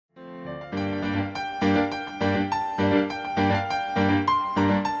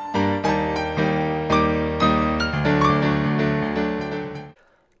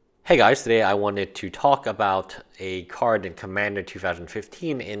Hey guys, today I wanted to talk about a card in Commander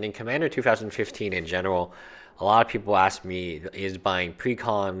 2015, and in Commander 2015 in general, a lot of people ask me, is buying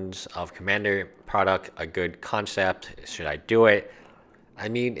precons of Commander product a good concept? Should I do it? I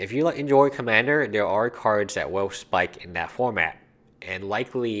mean, if you enjoy Commander, there are cards that will spike in that format, and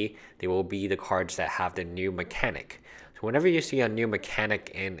likely they will be the cards that have the new mechanic. So whenever you see a new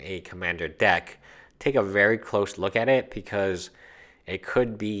mechanic in a Commander deck, take a very close look at it because it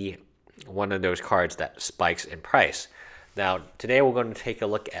could be one of those cards that spikes in price. Now, today we're going to take a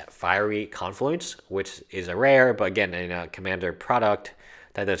look at Fiery Confluence, which is a rare, but again, in a Commander product,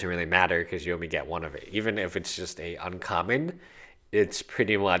 that doesn't really matter because you only get one of it. Even if it's just a uncommon, it's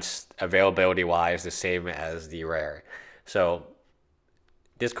pretty much availability-wise the same as the rare. So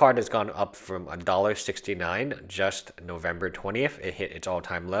this card has gone up from $1.69 just November 20th. It hit its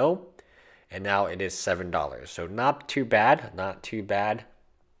all-time low, and now it is $7. So not too bad, not too bad.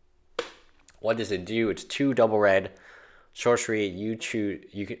 What does it do? It's 2 double red sorcery. You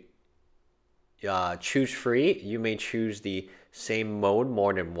can choose free. You may choose the same mode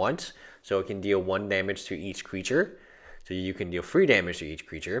more than once, so it can deal 1 damage to each creature. So you can deal 3 damage to each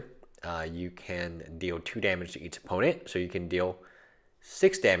creature. You can deal 2 damage to each opponent, so you can deal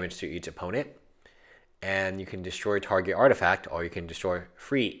 6 damage to each opponent. And you can destroy target artifact, or you can destroy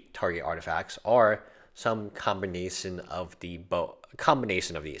 3 target artifacts, or some combination of these.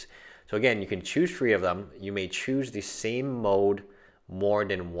 So again, you can choose 3 of them. You may choose the same mode more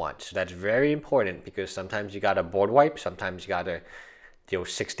than once. So that's very important because sometimes you gotta board wipe, sometimes you gotta deal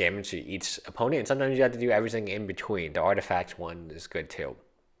 6 damage to each opponent, and sometimes you have to do everything in between. The artifacts one is good too.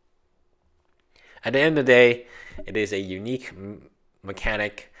 At the end of the day, it is a unique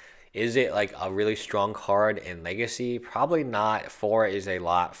mechanic. Is it like a really strong card in Legacy? Probably not. 4 is a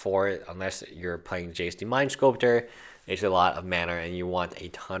lot for it, unless you're playing Jace the Mind Sculptor. It's a lot of mana and you want a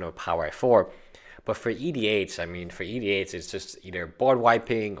ton of power at 4. But for EDH, I mean, for EDH, it's just either board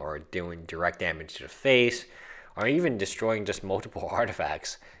wiping or doing direct damage to the face, or even destroying just multiple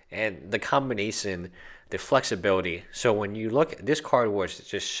artifacts. And the combination, the flexibility. So when you look, this card was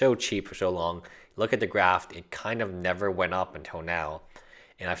just so cheap for so long. Look at the graph, it kind of never went up until now.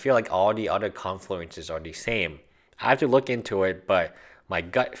 And I feel like all the other confluences are the same. I have to look into it, but my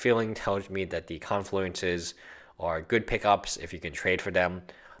gut feeling tells me that the confluences are good pickups if you can trade for them.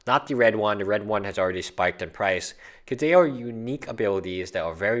 Not the red one. The red one has already spiked in price because they are unique abilities that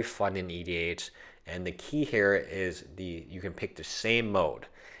are very fun in EDH. And the key here is you can pick the same mode.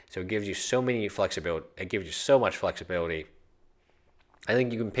 So it gives you so many flexibility. It gives you so much flexibility. I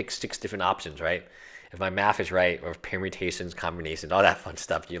think you can pick 6 different options, right? If my math is right, or permutations, combinations, all that fun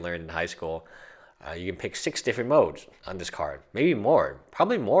stuff you learned in high school, you can pick 6 different modes on this card. Maybe more,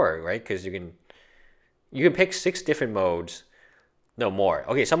 probably more, right? Because you can pick 6 different modes. No, more.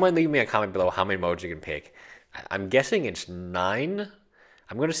 Okay, someone leave me a comment below how many modes you can pick. I'm guessing it's 9.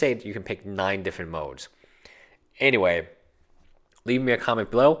 I'm going to say you can pick 9 different modes. Anyway, leave me a comment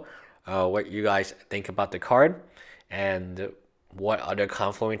below what you guys think about the card and what other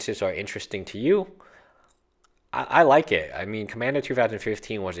confluences are interesting to you. I like it. I mean, Commander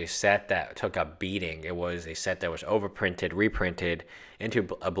 2015 was a set that took a beating. It was a set that was overprinted, reprinted into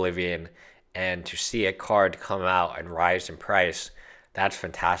oblivion, and to see a card come out and rise in price, that's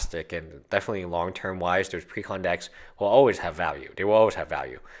fantastic. And definitely long-term wise, those precon decks will always have value. They will always have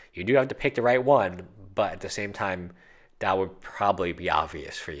value. You do have to pick the right one, but at the same time, that would probably be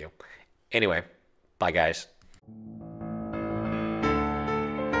obvious for you. Anyway, bye guys.